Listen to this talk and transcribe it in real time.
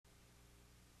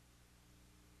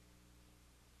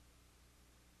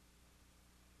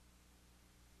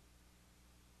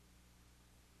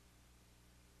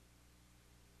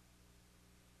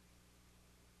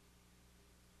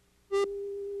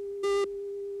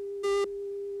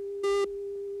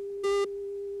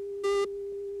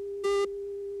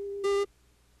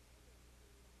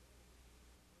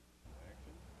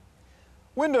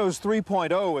Windows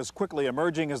 3.0 is quickly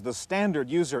emerging as the standard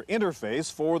user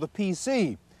interface for the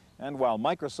PC. And while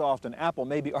Microsoft and Apple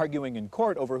may be arguing in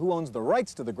court over who owns the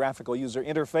rights to the graphical user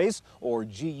interface, or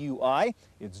GUI,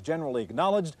 it's generally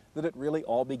acknowledged that it really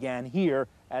all began here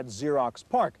at Xerox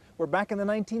PARC, where back in the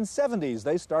 1970s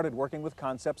they started working with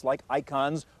concepts like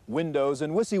icons, windows,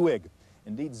 and WYSIWYG.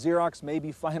 Indeed, Xerox may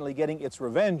be finally getting its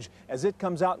revenge as it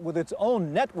comes out with its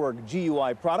own network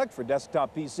GUI product for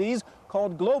desktop PCs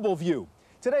called Global View.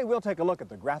 Today we'll take a look at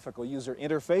the graphical user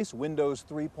interface, Windows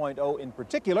 3.0 in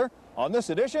particular, on this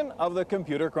edition of the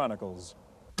Computer Chronicles.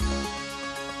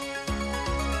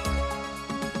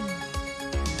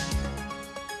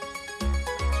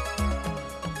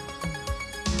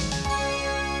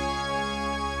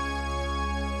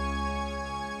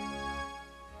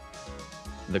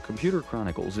 The Computer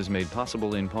Chronicles is made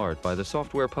possible in part by the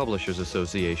Software Publishers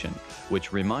Association,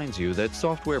 which reminds you that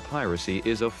software piracy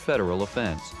is a federal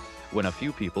offense. When a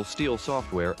few people steal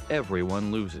software,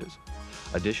 everyone loses.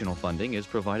 Additional funding is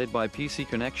provided by PC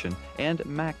Connection and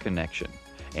Mac Connection,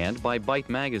 and by Byte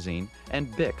Magazine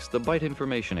and BIX, the Byte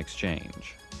Information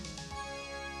Exchange.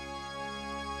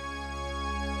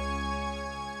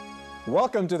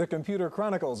 Welcome to the Computer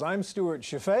Chronicles. I'm Stuart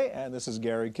Chaffee, and this is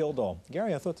Gary Kildall.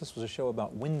 Gary, I thought this was a show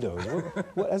about Windows.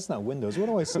 That's not Windows. What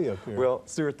do I see up here? Well,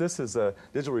 Stuart, this is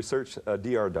Digital Research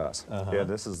DR-DOS. And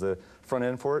this is the front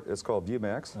end for it. It's called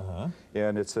ViewMax.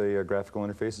 And it's a graphical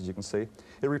interface, as you can see.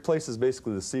 It replaces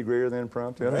basically the C greater than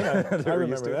prompt. Right, I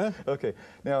remember that. Okay.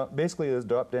 Now, basically, there's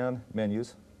drop-down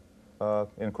menus. And,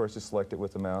 of course, you select it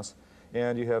with the mouse.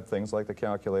 And you have things like the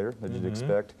calculator that you'd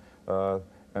expect.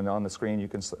 And on the screen, you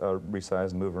can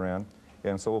resize and move around.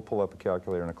 And so we'll pull up a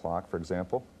calculator and a clock, for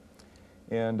example.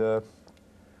 And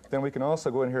then we can also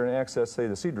go in here and access, say,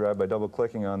 the C drive by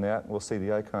double-clicking on that. We'll see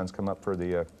the icons come up for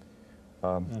the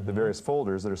various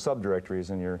folders that are subdirectories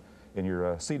in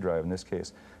your C drive in this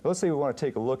case. Let's say we want to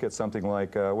take a look at something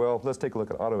like, well, let's take a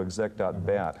look at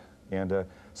autoexec.bat. And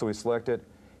so we select it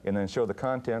and then show the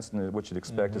contents, and what you'd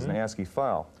expect is an ASCII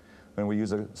file. And we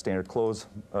use a standard close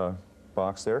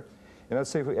box there. And let's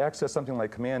say if we access something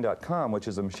like command.com, which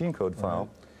is a machine code file,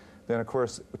 then of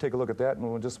course we take a look at that,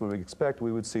 and just what we expect,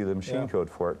 we would see the machine code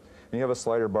for it. And you have a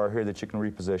slider bar here that you can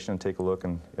reposition and take a look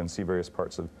and see various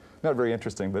parts of. Not very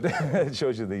interesting, but it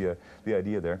shows you the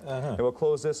idea there. And we'll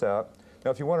close this out.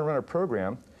 Now, if you want to run a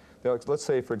program, let's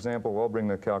say, for example, I'll bring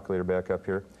the calculator back up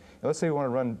here. And let's say we want to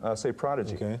run, say,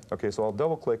 Prodigy. Okay, so I'll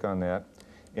double-click on that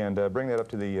and bring that up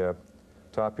to the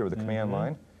top here with the command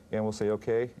line, and we'll say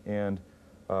OK, and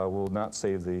we'll not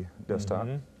save the desktop,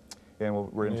 and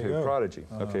we're into Prodigy.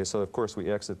 Okay, so of course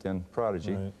we exit then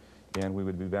Prodigy, and we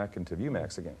would be back into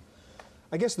ViewMax again.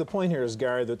 I guess the point here is,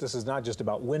 Gary, that this is not just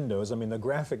about Windows. I mean, the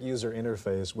graphic user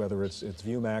interface, whether it's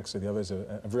ViewMax or the others,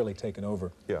 have really taken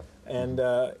over. Yeah. And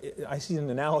I see an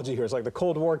analogy here. It's like the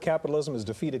Cold War capitalism has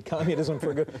defeated communism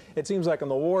for good. It seems like in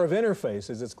the war of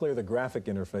interfaces, it's clear the graphic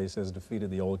interface has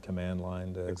defeated the old command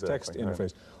line text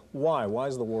interface. Why? Why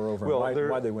is the war over? Well,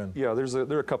 why'd they win? Yeah, there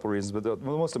are a couple of reasons, but the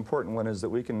most important one is that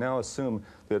we can now assume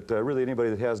that really anybody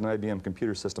that has an IBM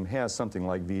computer system has something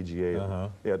like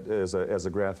VGA as a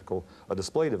graphical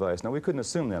display device. Now, we couldn't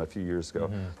assume that a few years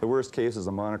ago. The worst case is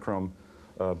a monochrome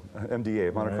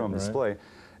MDA, monochrome display.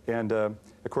 And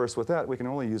of course, with that, we can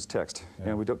only use text,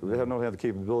 and we don't have the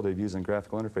capability of using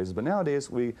graphical interfaces. But nowadays,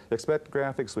 we expect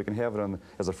graphics. We can have it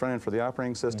as a front end for the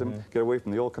operating system, get away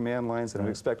from the old command lines, and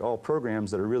we expect all programs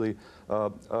that are really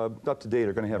up to date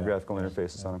are going to have graphical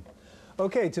interfaces on them.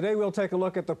 Okay, today we'll take a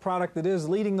look at the product that is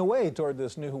leading the way toward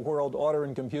this new world order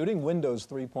in computing, Windows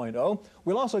 3.0.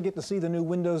 We'll also get to see the new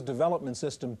Windows Development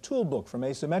System Toolbook from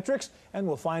Asymmetrics, and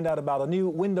we'll find out about a new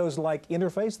Windows-like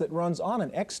interface that runs on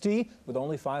an XT with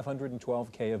only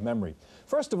 512K of memory.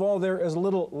 First of all, there is a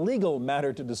little legal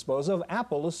matter to dispose of.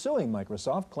 Apple is suing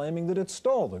Microsoft, claiming that it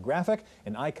stole the graphic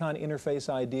and icon interface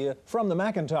idea from the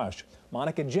Macintosh.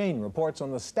 Monica Jane reports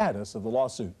on the status of the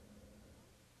lawsuit.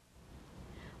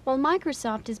 While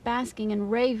Microsoft is basking in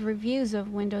rave reviews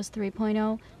of Windows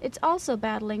 3.0, it's also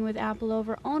battling with Apple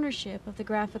over ownership of the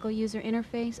Graphical User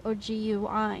Interface, or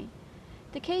GUI.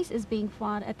 The case is being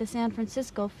fought at the San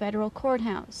Francisco Federal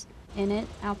Courthouse. In it,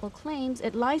 Apple claims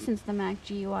it licensed the Mac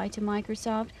GUI to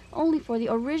Microsoft only for the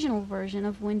original version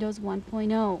of Windows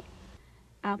 1.0.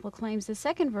 Apple claims the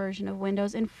second version of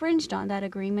Windows infringed on that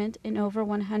agreement in over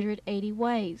 180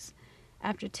 ways.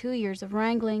 After 2 years of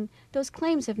wrangling, those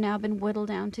claims have now been whittled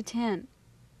down to 10.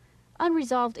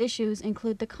 Unresolved issues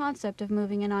include the concept of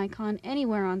moving an icon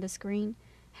anywhere on the screen,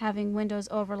 having windows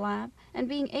overlap, and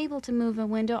being able to move a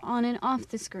window on and off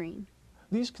the screen.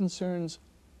 These concerns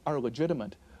are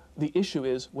legitimate. The issue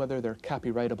is whether they're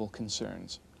copyrightable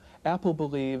concerns. Apple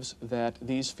believes that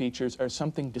these features are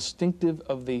something distinctive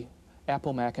of the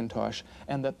Apple Macintosh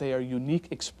and that they are unique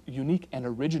and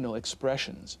original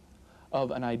expressions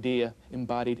of an idea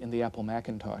embodied in the Apple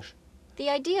Macintosh. The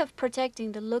idea of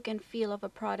protecting the look and feel of a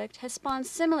product has spawned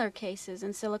similar cases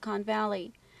in Silicon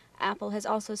Valley. Apple has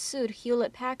also sued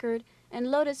Hewlett-Packard, and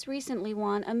Lotus recently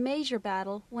won a major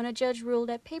battle when a judge ruled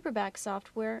that paperback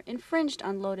software infringed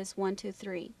on Lotus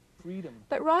 123.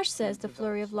 But Roche says the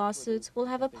flurry of lawsuits will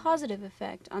have a positive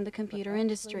effect on the computer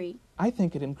industry. I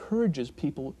think it encourages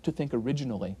people to think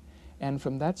originally, and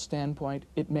from that standpoint,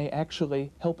 it may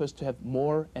actually help us to have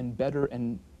more and better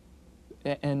and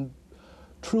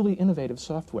truly innovative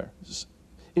software.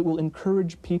 It will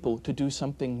encourage people to do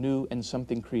something new and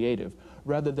something creative,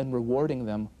 rather than rewarding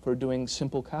them for doing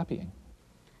simple copying.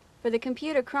 For the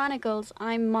Computer Chronicles,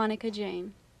 I'm Monica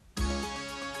Jane.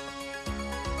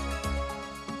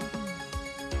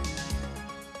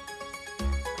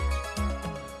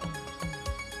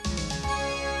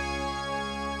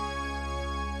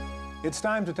 It's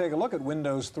time to take a look at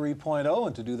Windows 3.0,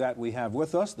 and to do that we have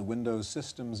with us the Windows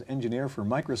Systems Engineer for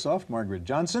Microsoft, Margaret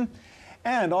Johnson.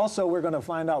 And also we're going to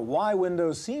find out why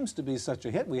Windows seems to be such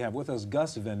a hit. We have with us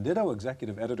Gus Venditto,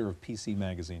 Executive Editor of PC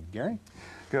Magazine. Gary?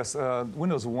 Gus,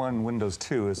 Windows 1, Windows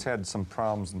 2 has had some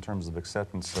problems in terms of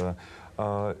acceptance. Some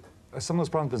of those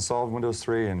problems have been solved in Windows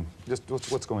 3, and just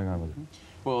what's going on with it?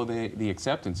 Well, the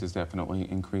acceptance has definitely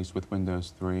increased with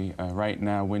Windows 3. Right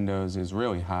now, Windows is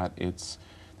really hot. It's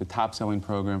the top-selling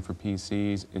program for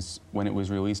PCs. When it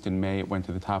was released in May, it went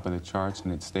to the top of the charts,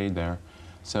 and it stayed there.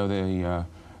 So the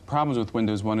problems with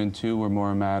Windows 1 and 2 were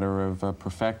more a matter of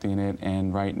perfecting it,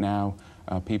 and right now,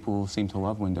 people seem to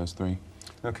love Windows 3.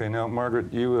 Okay, now,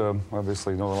 Margaret, you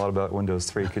obviously know a lot about Windows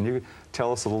 3. Can you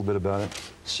tell us a little bit about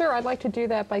it? Sure, I'd like to do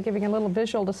that by giving a little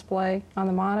visual display on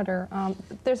the monitor.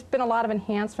 There's been a lot of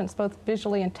enhancements, both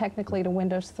visually and technically, to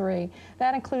Windows 3.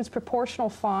 That includes proportional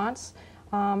fonts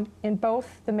in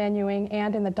both the menuing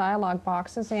and in the dialog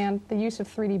boxes, and the use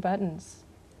of 3D buttons.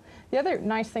 The other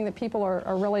nice thing that people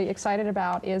are really excited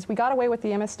about is we got away with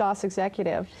the MS-DOS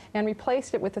Executive and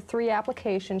replaced it with the 3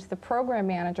 applications, the Program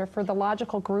Manager for the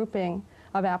logical grouping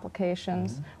of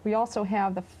applications. We also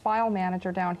have the File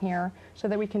Manager down here so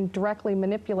that we can directly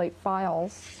manipulate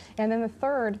files. And then the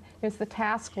third is the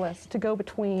task list to go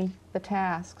between the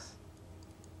tasks.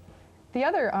 The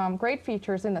other great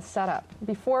feature is in the setup.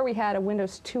 Before we had a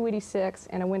Windows 286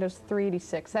 and a Windows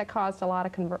 386. That caused a lot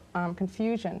of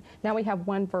confusion. Now we have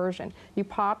one version. You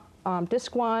pop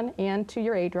disk 1 into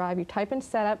your A drive, you type in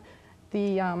setup,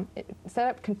 the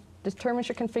setup determines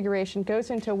your configuration, goes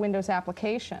into a Windows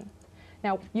application.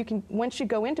 Now, once you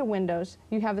go into Windows,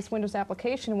 you have this Windows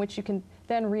application in which you can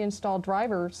then reinstall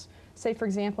drivers. Say, for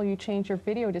example, you change your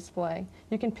video display.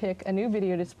 You can pick a new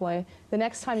video display. The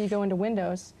next time you go into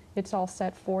Windows, it's all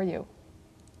set for you.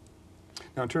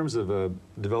 Now, in terms of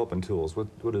development tools,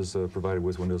 what is provided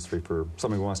with Windows 3 for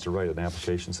somebody who wants to write an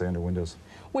application, say, under Windows?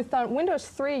 With Windows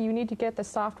 3, you need to get the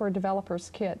Software Developers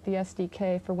Kit, the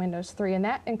SDK for Windows 3, and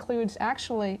that includes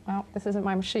actually, well, this isn't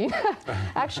my machine.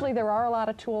 Actually, there are a lot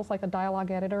of tools like a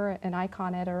dialog editor, an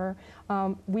icon editor.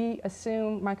 We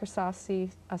assume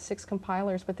Microsoft C6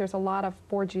 compilers, but there's a lot of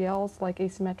 4GLs like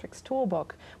Asymmetrics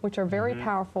Toolbook, which are very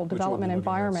powerful development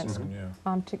environments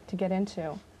to get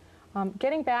into.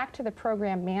 Getting back to the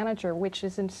Program Manager, which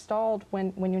is installed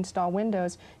when you install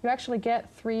Windows, you actually get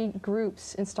 3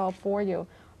 groups installed for you.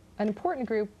 An important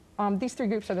group, these 3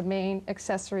 groups are the main,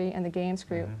 accessory, and the games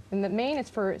group. And the main is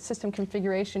for system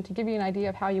configuration. To give you an idea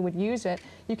of how you would use it,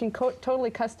 you can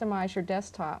totally customize your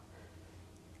desktop.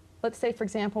 Let's say, for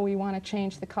example, we want to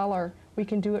change the color. We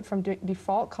can do it from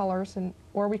default colors,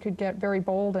 or we could get very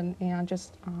bold and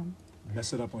just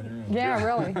mess it up on your own. Yeah,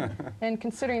 really. And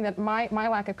considering that my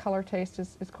lack of color taste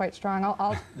is quite strong,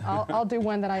 I'll do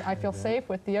one that I feel safe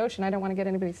with, the ocean. I don't want to get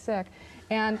anybody sick.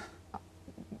 And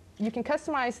you can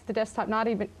customize the desktop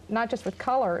not just with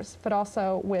colors, but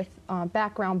also with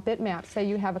background bitmaps. Say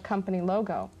you have a company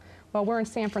logo. Well, we're in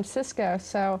San Francisco,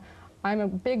 so I'm a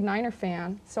big Niner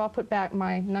fan, so I'll put back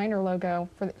my Niner logo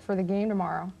for the game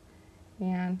tomorrow.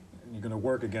 And you're going to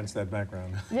work against that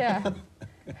background. Yeah.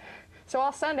 So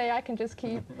all Sunday, I can just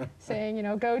keep saying, you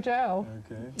know, go Joe.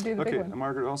 Okay. Do the big one.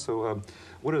 Margaret, also,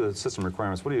 what are the system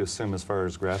requirements? What do you assume as far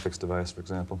as graphics device, for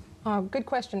example? Good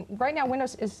question. Right now,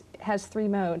 Windows has 3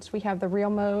 modes. We have the real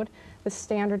mode, the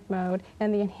standard mode,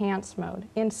 and the enhanced mode.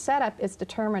 In setup, it's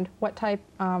determined what type,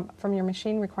 from your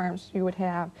machine requirements, you would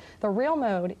have. The real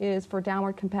mode is for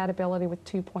downward compatibility with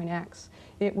 2.x.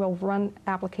 It will run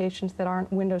applications that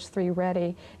aren't Windows 3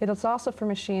 ready. It is also for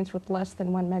machines with less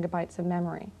than 1 megabytes of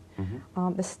memory.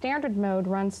 The standard mode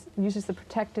uses the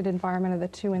protected environment of the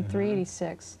 2 and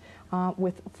 386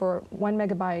 for 1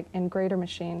 megabyte and greater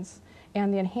machines.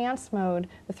 And the enhanced mode,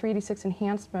 the 386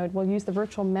 enhanced mode, will use the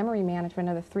virtual memory management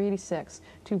of the 386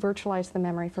 to virtualize the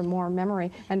memory for more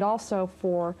memory, and also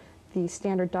for the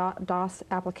standard DOS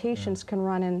applications can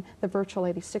run in the virtual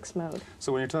 86 mode.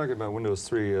 So when you're talking about Windows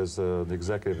 3 as the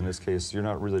executive in this case, you're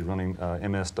not really running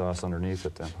MS-DOS underneath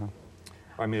it then, huh?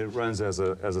 I mean, it runs as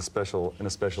a special, in a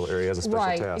special area, as a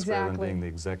special task, rather than being the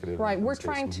executive. Right, we're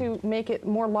trying to make it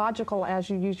more logical as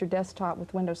you use your desktop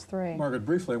with Windows 3. Margaret,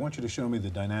 briefly, I want you to show me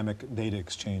the dynamic data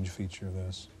exchange feature of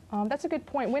this. That's a good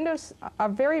point. A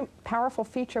very powerful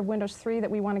feature of Windows 3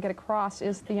 that we want to get across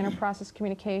is the inter-process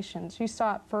communications. You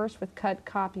saw it first with cut,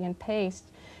 copy, and paste.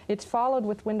 It's followed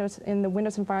with in the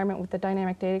Windows environment with the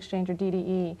dynamic data exchange, or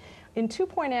DDE. In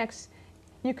 2.x,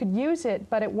 you could use it,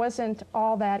 but it wasn't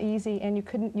all that easy, and you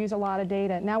couldn't use a lot of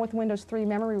data. Now with Windows 3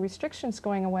 memory restrictions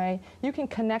going away, you can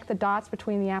connect the dots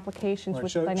between the applications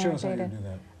with dynamic data. Show us how you do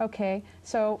that. Okay,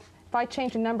 so if I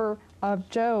change the number of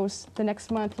Joes, the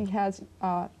next month he has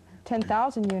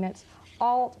 10,000 units,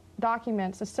 all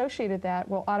documents associated with that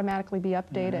will automatically be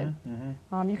updated.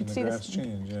 You can see this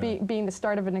being the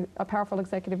start of a powerful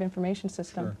executive information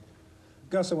system. Sure.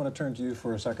 Gus, I want to turn to you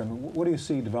for a second. What do you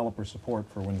see developer support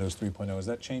for Windows 3.0? Is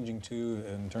that changing too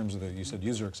in terms of you said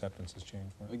user acceptance has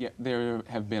changed? Yeah, there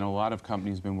have been a lot of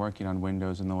companies been working on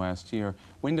Windows in the last year.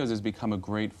 Windows has become a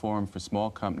great forum for small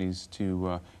companies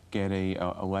to get a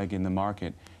leg in the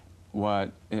market.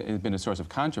 What has been a source of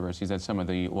controversy is that some of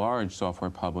the large software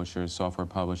publishers, Software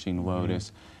Publishing,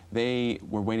 Lotus, they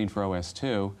were waiting for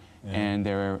OS2, and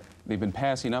they've been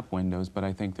passing up Windows, but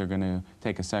I think they're going to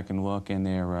take a second look, and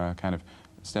they're kind of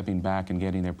stepping back and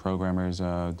getting their programmers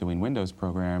doing Windows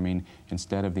programming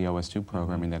instead of the OS2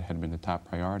 programming that had been the top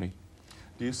priority.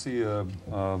 Do you see there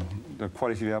are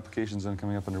quite a few applications then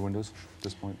coming up under Windows at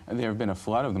this point? There have been a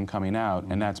flood of them coming out,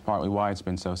 and that's partly why it's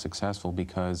been so successful,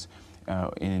 because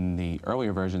in the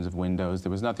earlier versions of Windows,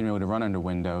 there was nothing really to run under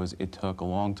Windows. It took a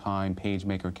long time.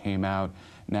 PageMaker came out.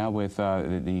 Now with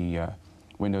the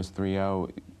Windows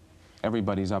 3.0,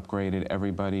 everybody's upgraded.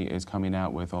 Everybody is coming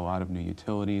out with a lot of new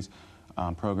utilities.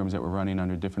 Programs that were running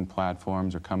under different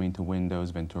platforms are coming to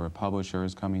Windows. Ventura Publisher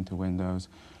is coming to Windows.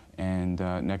 And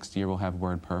next year we'll have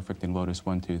WordPerfect and Lotus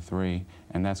 1.2.3,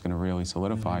 and that's going to really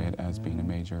solidify it as being a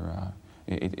major,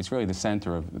 it's really the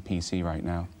center of the PC right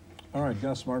now. All right,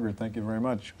 Gus, Margaret, thank you very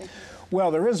much.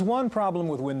 Well, there is one problem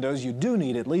with Windows. You do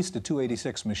need at least a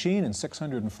 286 machine and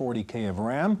 640K of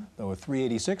RAM, though a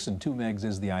 386 and 2 megs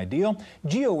is the ideal.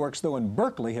 GeoWorks, though, in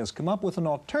Berkeley has come up with an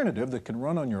alternative that can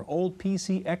run on your old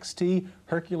PC XT,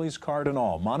 Hercules card and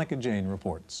all. Monica Jane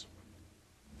reports.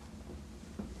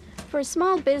 For a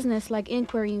small business like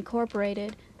Inquiry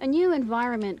Incorporated, a new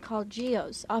environment called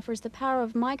GEOS offers the power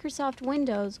of Microsoft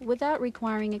Windows without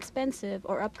requiring expensive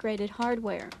or upgraded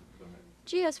hardware.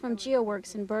 GEOS from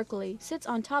GeoWorks in Berkeley sits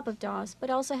on top of DOS,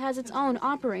 but also has its own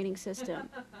operating system.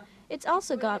 It's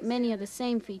also got many of the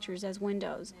same features as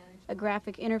Windows: a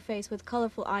graphic interface with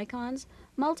colorful icons,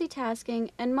 multitasking,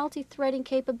 and multi-threading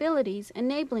capabilities,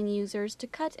 enabling users to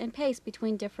cut and paste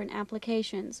between different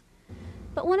applications.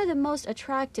 But one of the most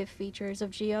attractive features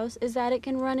of GEOS is that it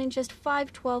can run in just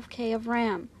 512K of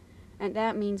RAM, and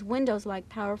that means Windows-like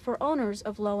power for owners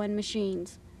of low-end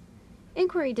machines.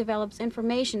 Inquiry develops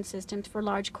information systems for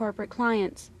large corporate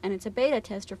clients, and it's a beta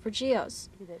tester for GEOS.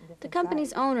 The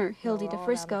company's owner, Hildy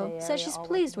DeFrisco, says she's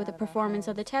pleased with the performance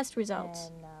of the test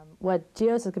results. What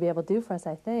GEOS is going to be able to do for us,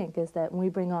 I think, is that when we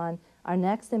bring on our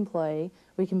next employee,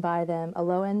 we can buy them a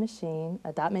low-end machine,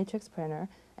 a dot matrix printer,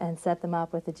 and set them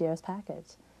up with the GEOS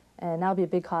package. And that'll be a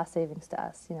big cost savings to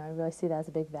us. You know, I really see that as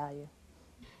a big value.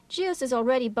 GEOS is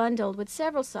already bundled with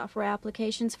several software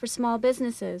applications for small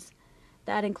businesses.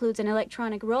 That includes an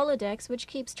electronic Rolodex, which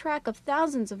keeps track of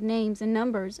thousands of names and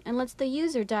numbers and lets the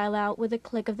user dial out with a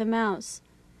click of the mouse.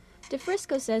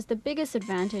 DeFrisco says the biggest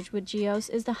advantage with GEOS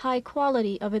is the high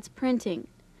quality of its printing.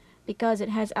 Because it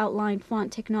has outline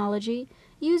font technology,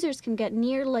 users can get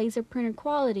near laser printer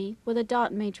quality with a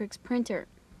dot matrix printer.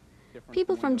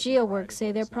 People from GeoWorks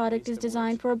say their product is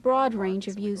designed for a broad range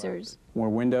of users. Where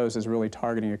Windows is really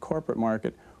targeting a corporate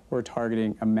market, we're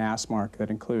targeting a mass market that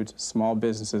includes small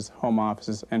businesses, home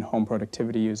offices, and home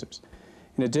productivity users.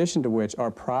 In addition to which, our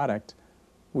product,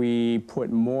 we put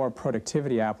more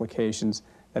productivity applications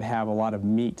that have a lot of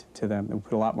meat to them. We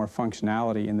put a lot more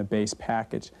functionality in the base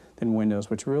package than Windows,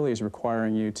 which really is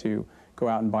requiring you to go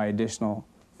out and buy additional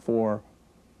 $400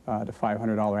 to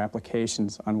 $500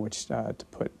 applications on which to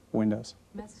put Windows.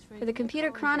 For the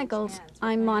Computer Chronicles,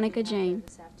 I'm Monica Jane.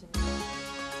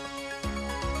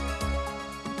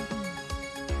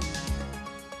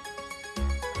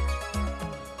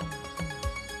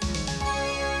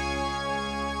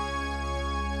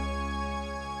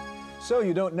 So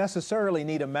you don't necessarily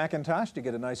need a Macintosh to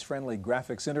get a nice friendly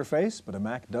graphics interface, but a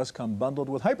Mac does come bundled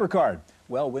with HyperCard.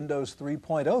 Well, Windows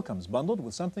 3.0 comes bundled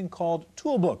with something called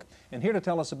Toolbook. And here to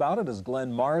tell us about it is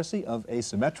Glenn Morrissey of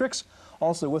Asymmetrics.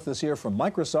 Also with us here from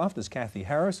Microsoft is Kathy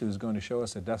Harris, who's going to show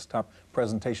us a desktop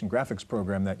presentation graphics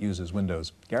program that uses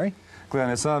Windows. Gary? Glenn,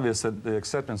 it's obvious that the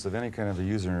acceptance of any kind of a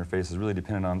user interface is really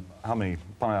dependent on how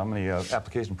many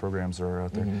application programs are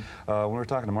out there. When we were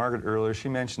talking to Margaret earlier, she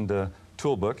mentioned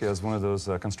Toolbook as one of those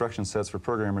construction sets for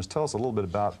programmers. Tell us a little bit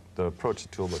about the approach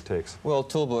that Toolbook takes. Well,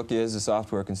 Toolbook is a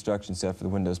software construction set for the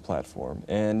Windows platform,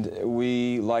 and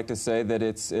we like to say that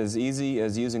it's as easy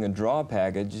as using a draw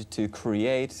package to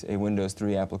create a Windows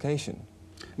 3 application.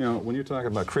 Now, when you're talking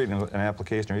about creating an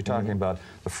application, are you talking about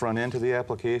the front end to the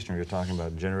application, or are you talking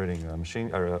about generating a machine,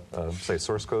 or say,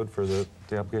 source code for the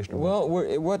application? Well,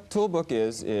 what Toolbook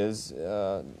is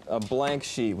a blank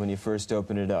sheet when you first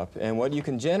open it up. And what you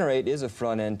can generate is a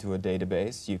front end to a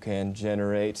database. You can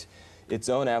generate its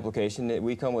own application.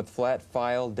 We come with flat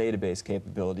file database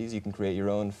capabilities. You can create your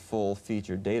own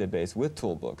full-featured database with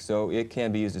Toolbook. So it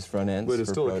can be used as front ends. But it's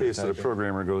still the case that a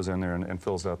programmer goes in there and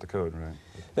fills out the code, right?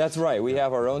 That's right. We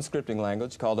have our own scripting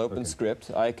language called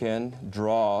OpenScript. I can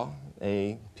draw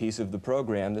a piece of the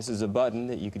program. This is a button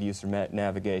that you could use for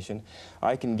navigation.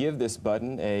 I can give this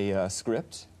button a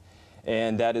script,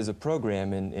 and that is a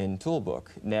program in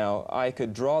Toolbook. Now, I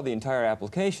could draw the entire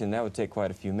application. That would take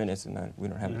quite a few minutes, and we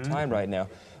don't have the time right now.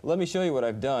 Let me show you what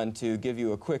I've done to give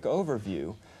you a quick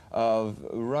overview of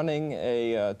running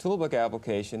a Toolbook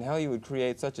application, how you would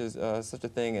create such a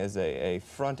thing as a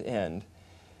front end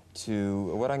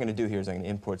to what I'm going to do here is I'm going to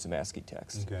import some ASCII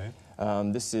text. Okay.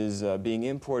 This is being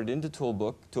imported into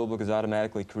Toolbook. Toolbook is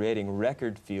automatically creating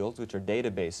record fields, which are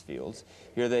database fields.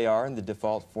 Here they are in the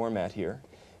default format here.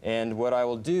 And what I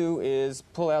will do is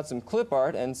pull out some clip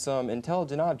art and some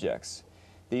intelligent objects.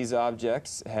 These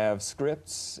objects have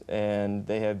scripts, and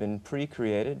they have been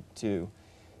pre-created to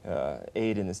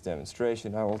aid in this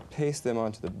demonstration. I will paste them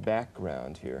onto the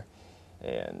background here.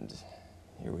 And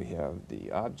here we have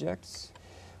the objects.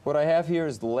 What I have here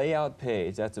is the layout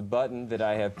page. That's a button that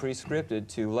I have pre-scripted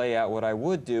to lay out what I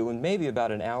would do in maybe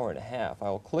about an hour and a half.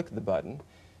 I will click the button,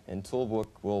 and Toolbook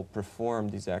will perform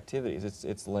these activities.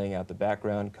 It's laying out the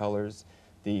background colors,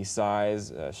 the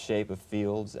size, shape of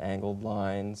fields, angled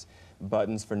lines,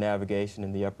 buttons for navigation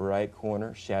in the upper right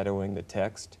corner, shadowing the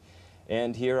text.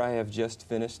 And here I have just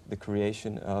finished the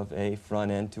creation of a front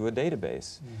end to a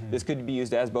database. This could be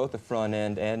used as both a front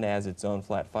end and as its own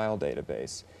flat file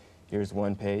database. Here's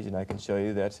one page, and I can show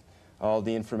you that all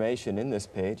the information in this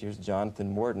page, here's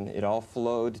Jonathan Morton, it all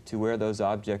flowed to where those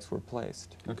objects were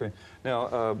placed. Okay.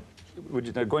 Now,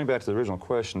 going back to the original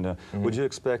question, would you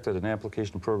expect that an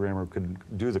application programmer could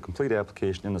do the complete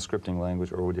application in the scripting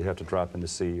language, or would you have to drop into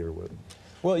C, or what?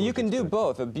 Well, you can do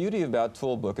both. The beauty about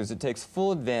Toolbook is it takes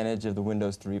full advantage of the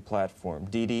Windows 3 platform.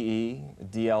 DDE,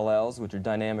 DLLs, which are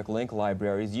dynamic link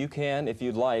libraries. You can, if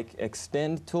you'd like,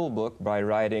 extend Toolbook by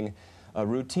writing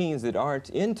routines that aren't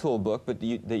in Toolbook, but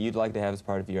that you'd like to have as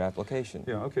part of your application.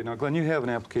 Yeah, okay. Now, Glenn, you have an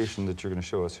application that you're going to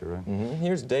show us here, right?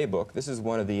 Here's Daybook. This is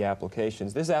one of the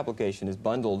applications. This application is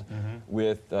bundled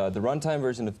with the runtime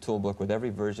version of Toolbook with every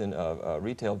version of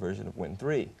retail version of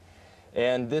Win3.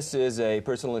 And this is a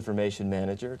personal information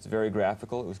manager. It's very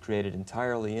graphical. It was created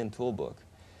entirely in Toolbook.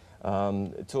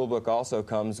 Toolbook also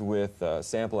comes with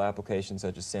sample applications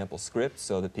such as sample scripts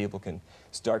so that people can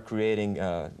start creating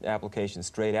applications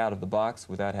straight out of the box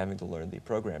without having to learn the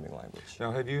programming language.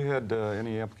 Now, have you had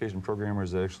any application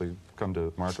programmers that actually come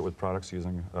to market with products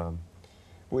using?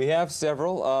 We have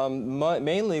several.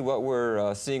 Mainly what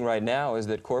we're seeing right now is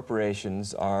that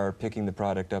corporations are picking the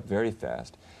product up very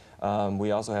fast.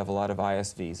 We also have a lot of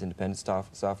ISVs, independent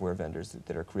software vendors,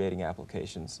 that are creating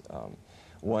applications.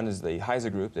 One is the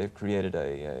Heiser Group. They've created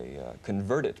a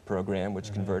Convert It program,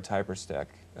 which converts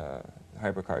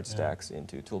HyperCard stacks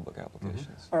into Toolbook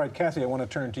applications. All right, Kathy, I want to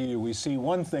turn to you. We see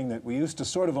one thing that we used to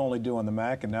sort of only do on the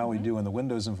Mac, and now we do in the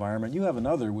Windows environment. You have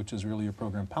another, which is really your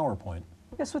program, PowerPoint.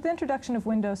 Yes, with the introduction of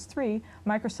Windows 3,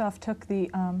 Microsoft took the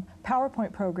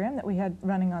PowerPoint program that we had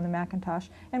running on the Macintosh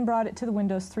and brought it to the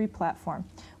Windows 3 platform.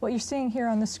 What you're seeing here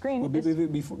on the screen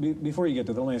before you get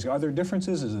to that, let me ask you, are there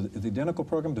differences? Is it the identical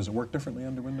program? Does it work differently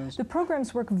under Windows? The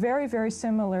programs work very, very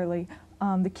similarly.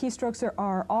 The keystrokes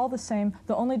are all the same.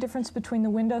 The only difference between the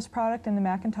Windows product and the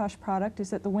Macintosh product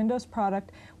is that the Windows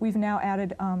product, we've now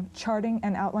added charting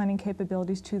and outlining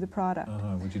capabilities to the product.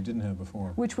 Which you didn't have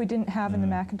before. Which we didn't have in the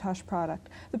Macintosh product.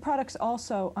 The products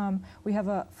also, we have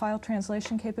a file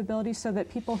translation capability so that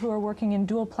people who are working in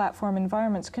dual platform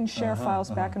environments can share files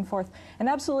back and forth. And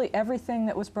absolutely everything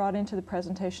that was brought into the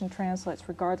presentation translates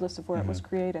regardless of where it was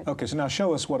created. Okay, so now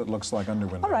show us what it looks like under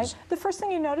Windows. All right. The first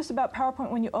thing you notice about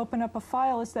PowerPoint when you open up a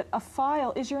file is that a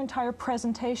file is your entire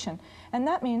presentation. And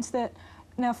that means that,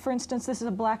 now for instance, this is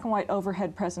a black and white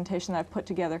overhead presentation that I've put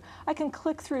together. I can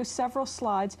click through several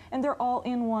slides and they're all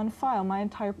in one file. My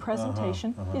entire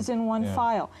presentation is in one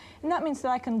file. And that means that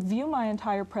I can view my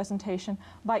entire presentation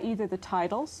by either the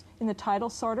titles, in the title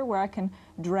sorter where I can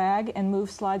drag and move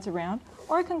slides around,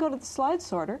 or I can go to the slide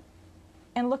sorter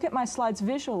and look at my slides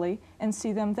visually and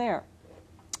see them there.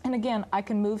 And again, I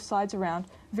can move slides around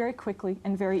very quickly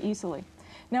and very easily.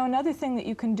 Now another thing that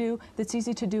you can do that's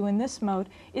easy to do in this mode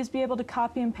is be able to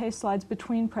copy and paste slides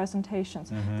between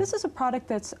presentations. This is a product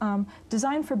that's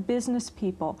designed for business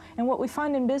people, and what we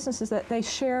find in business is that they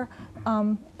share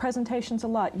presentations a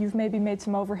lot. You've maybe made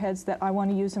some overheads that I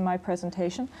want to use in my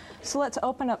presentation. So let's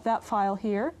open up that file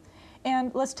here,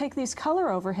 and let's take these color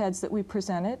overheads that we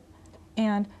presented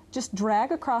and just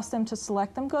drag across them to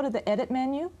select them. Go to the Edit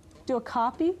menu, do a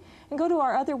copy, and go to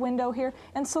our other window here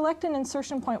and select an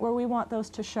insertion point where we want those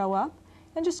to show up,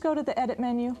 and just go to the Edit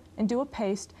menu and do a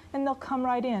paste, and they'll come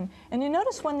right in. And you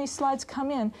notice when these slides come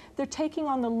in, they're taking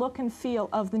on the look and feel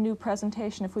of the new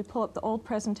presentation. If we pull up the old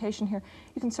presentation here,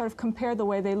 you can sort of compare the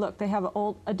way they look. They have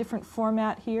a different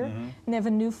format here, and they have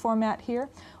a new format here.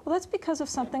 Well, that's because of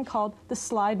something called the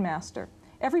Slide Master.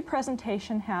 Every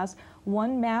presentation has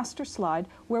one master slide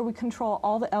where we control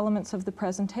all the elements of the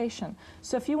presentation.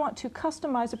 So if you want to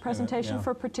customize a presentation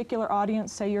for a particular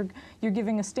audience, say you're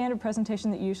giving a standard presentation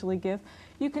that you usually give,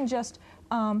 you can just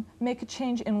make a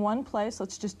change in one place.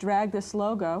 Let's just drag this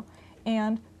logo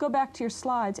and go back to your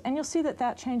slides, and you'll see that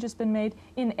that change has been made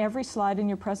in every slide in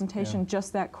your presentation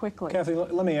just that quickly. Kathy,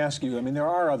 let me ask you, I mean, there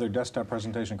are other desktop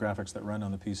presentation graphics that run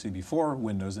on the PC before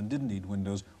Windows and didn't need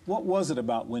Windows. What was it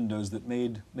about Windows that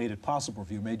made it possible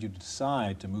for you, made you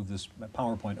decide to move this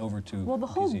PowerPoint over to Well, the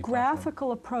whole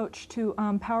graphical approach to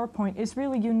PowerPoint is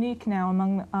really unique now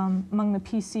among the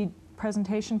PC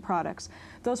presentation products.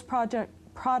 Those products,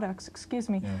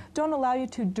 don't allow you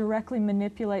to directly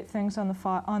manipulate things on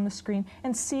the screen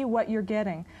and see what you're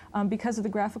getting. Because of the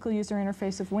graphical user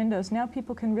interface of Windows, now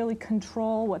people can really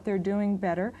control what they're doing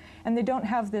better, and they don't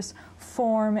have this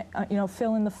form,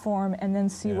 fill in the form and then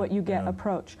see what you get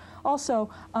approach. Also,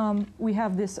 we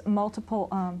have this multiple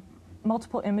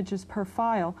images per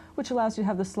file, which allows you to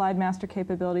have the slide master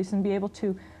capabilities and be able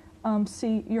to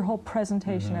see your whole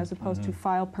presentation as opposed to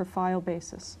file per file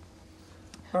basis.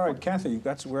 All right, Kathy,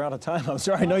 we're out of time. I'm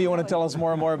sorry, I know you want to tell us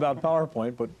more and more about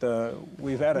PowerPoint, but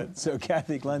we've had it. So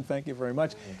Kathy, Glenn, thank you very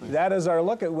much. That is our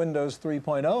look at Windows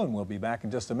 3.0, and we'll be back in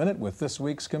just a minute with this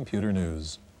week's computer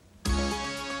news.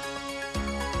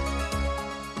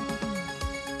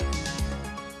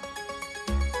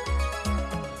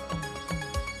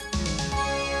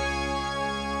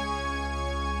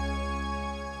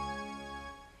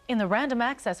 In the random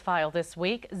access file this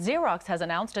week, Xerox has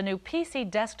announced a new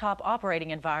PC desktop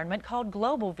operating environment called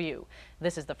GlobalView.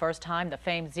 This is the first time the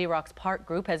famed Xerox PARC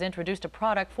Group has introduced a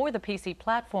product for the PC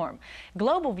platform.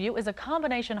 GlobalView is a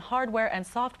combination hardware and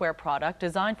software product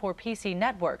designed for PC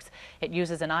networks. It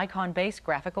uses an icon-based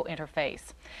graphical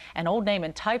interface. An old name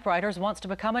in typewriters wants to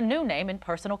become a new name in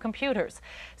personal computers.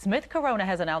 Smith Corona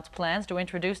has announced plans to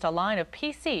introduce a line of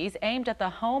PCs aimed at the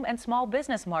home and small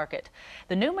business market.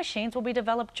 The new machines will be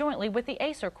developed jointly with the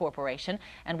Acer Corporation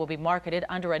and will be marketed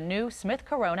under a new Smith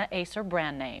Corona Acer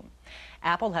brand name.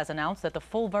 Apple has announced that the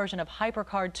full version of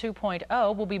HyperCard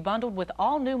 2.0 will be bundled with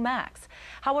all new Macs.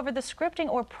 However, the scripting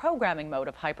or programming mode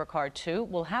of HyperCard 2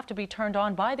 will have to be turned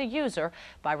on by the user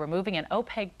by removing an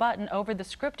opaque button over the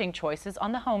scripting choices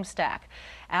on the home stack.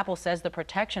 Apple says the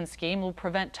protection scheme will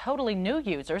prevent totally new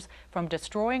users from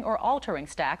destroying or altering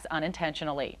stacks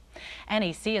unintentionally.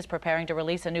 NEC is preparing to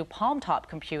release a new palm-top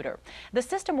computer. The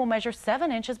system will measure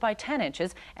 7 inches by 10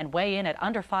 inches and weigh in at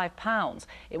under 5 pounds.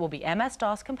 It will be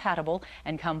MS-DOS compatible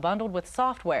and come bundled with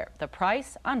software. The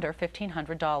price under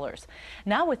 $1,500.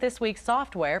 Now with this week's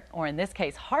software, or in this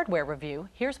case hardware review,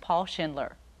 here's Paul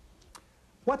Schindler.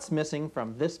 What's missing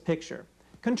from this picture?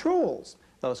 Controls.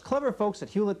 Those clever folks at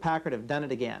Hewlett-Packard have done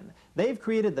it again. They've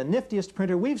created the niftiest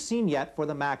printer we've seen yet for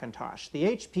the Macintosh, the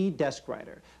HP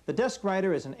DeskWriter. The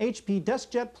DeskWriter is an HP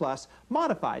DeskJet Plus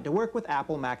modified to work with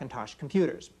Apple Macintosh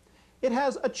computers. It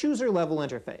has a chooser-level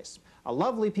interface, a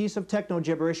lovely piece of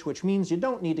techno-gibberish which means you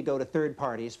don't need to go to third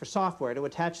parties for software to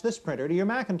attach this printer to your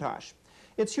Macintosh.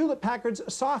 It's Hewlett-Packard's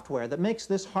software that makes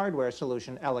this hardware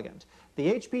solution elegant.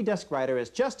 The HP desk writer is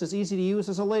just as easy to use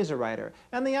as a laser writer,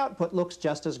 and the output looks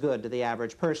just as good to the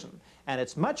average person. And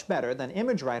it's much better than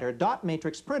ImageWriter dot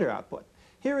matrix printer output.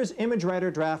 Here is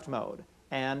ImageWriter draft mode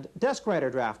and Desk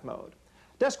Writer draft mode.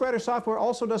 Desk Writer software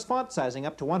also does font sizing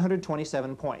up to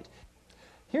 127 point.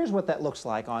 Here's what that looks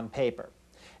like on paper.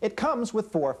 It comes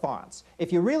with 4 fonts.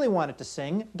 If you really want it to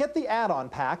sing, get the add-on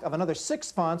pack of another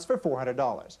 6 fonts for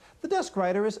 $400. The desk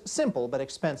writer is simple but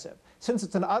expensive. Since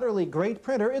it's an utterly great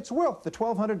printer, it's worth the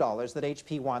 $1,200 that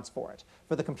HP wants for it.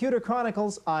 For the Computer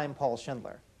Chronicles, I'm Paul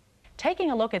Schindler.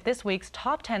 Taking a look at this week's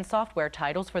top 10 software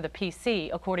titles for the PC,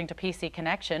 according to PC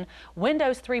Connection,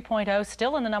 Windows 3.0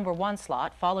 still in the #1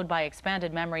 slot, followed by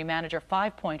Expanded Memory Manager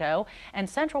 5.0 and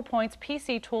Central Point's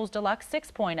PC Tools Deluxe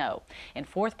 6.0. In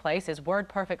 4th place is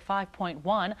WordPerfect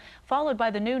 5.1, followed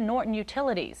by the new Norton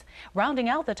Utilities. Rounding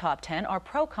out the top 10 are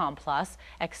Procom Plus,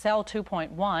 Excel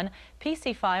 2.1,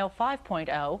 PC File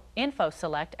 5.0,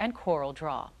 InfoSelect, and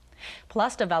CorelDRAW.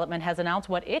 Plus Development has announced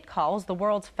what it calls the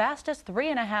world's fastest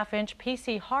 3.5-inch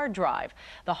PC hard drive.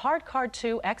 The HardCard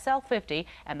 2 XL50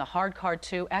 and the HardCard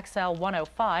 2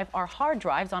 XL105 are hard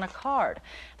drives on a card.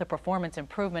 The performance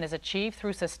improvement is achieved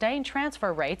through sustained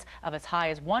transfer rates of as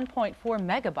high as 1.4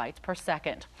 megabytes per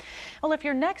second. Well, if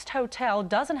your next hotel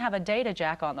doesn't have a data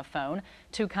jack on the phone,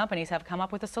 2 companies have come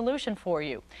up with a solution for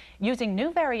you. Using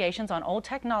new variations on old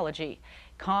technology,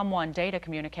 ComOne Data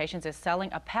Communications is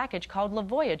selling a package called La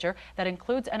Voyager that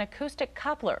includes an acoustic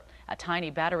coupler, a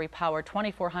tiny battery-powered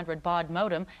 2400 baud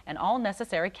modem, and all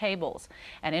necessary cables.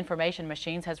 And Information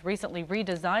Machines has recently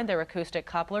redesigned their acoustic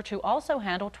coupler to also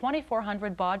handle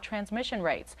 2400 baud transmission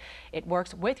rates. It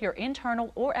works with your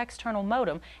internal or external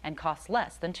modem and costs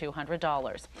less than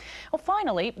 $200. Well,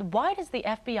 finally, why does the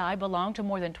FBI belong to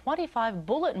more than 25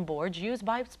 bulletin boards used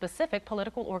by specific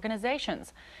political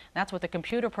organizations? That's what the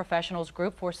Computer Professionals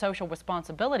Group for Social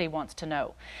Responsibility wants to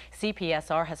know.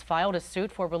 CPSR has filed a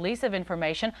suit for release of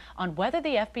information on whether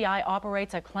the FBI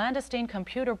operates a clandestine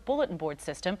computer bulletin board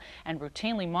system and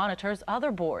routinely monitors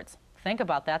other boards. Think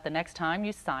about that the next time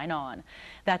you sign on.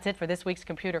 That's it for this week's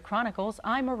Computer Chronicles.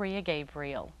 I'm Maria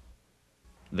Gabriel.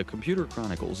 The Computer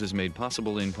Chronicles is made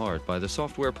possible in part by the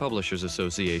Software Publishers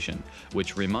Association,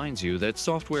 which reminds you that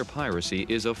software piracy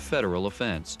is a federal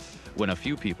offense. When a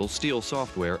few people steal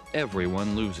software,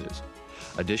 everyone loses.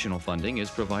 Additional funding is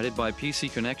provided by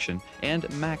PC Connection and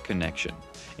Mac Connection,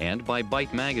 and by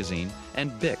Byte Magazine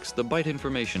and BIX, the Byte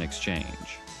Information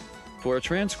Exchange. For a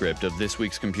transcript of this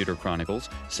week's Computer Chronicles,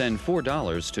 send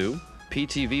 $4 to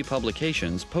PTV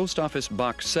Publications, Post Office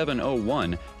Box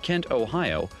 701, Kent,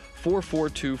 Ohio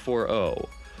 44240.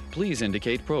 Please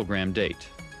indicate program date.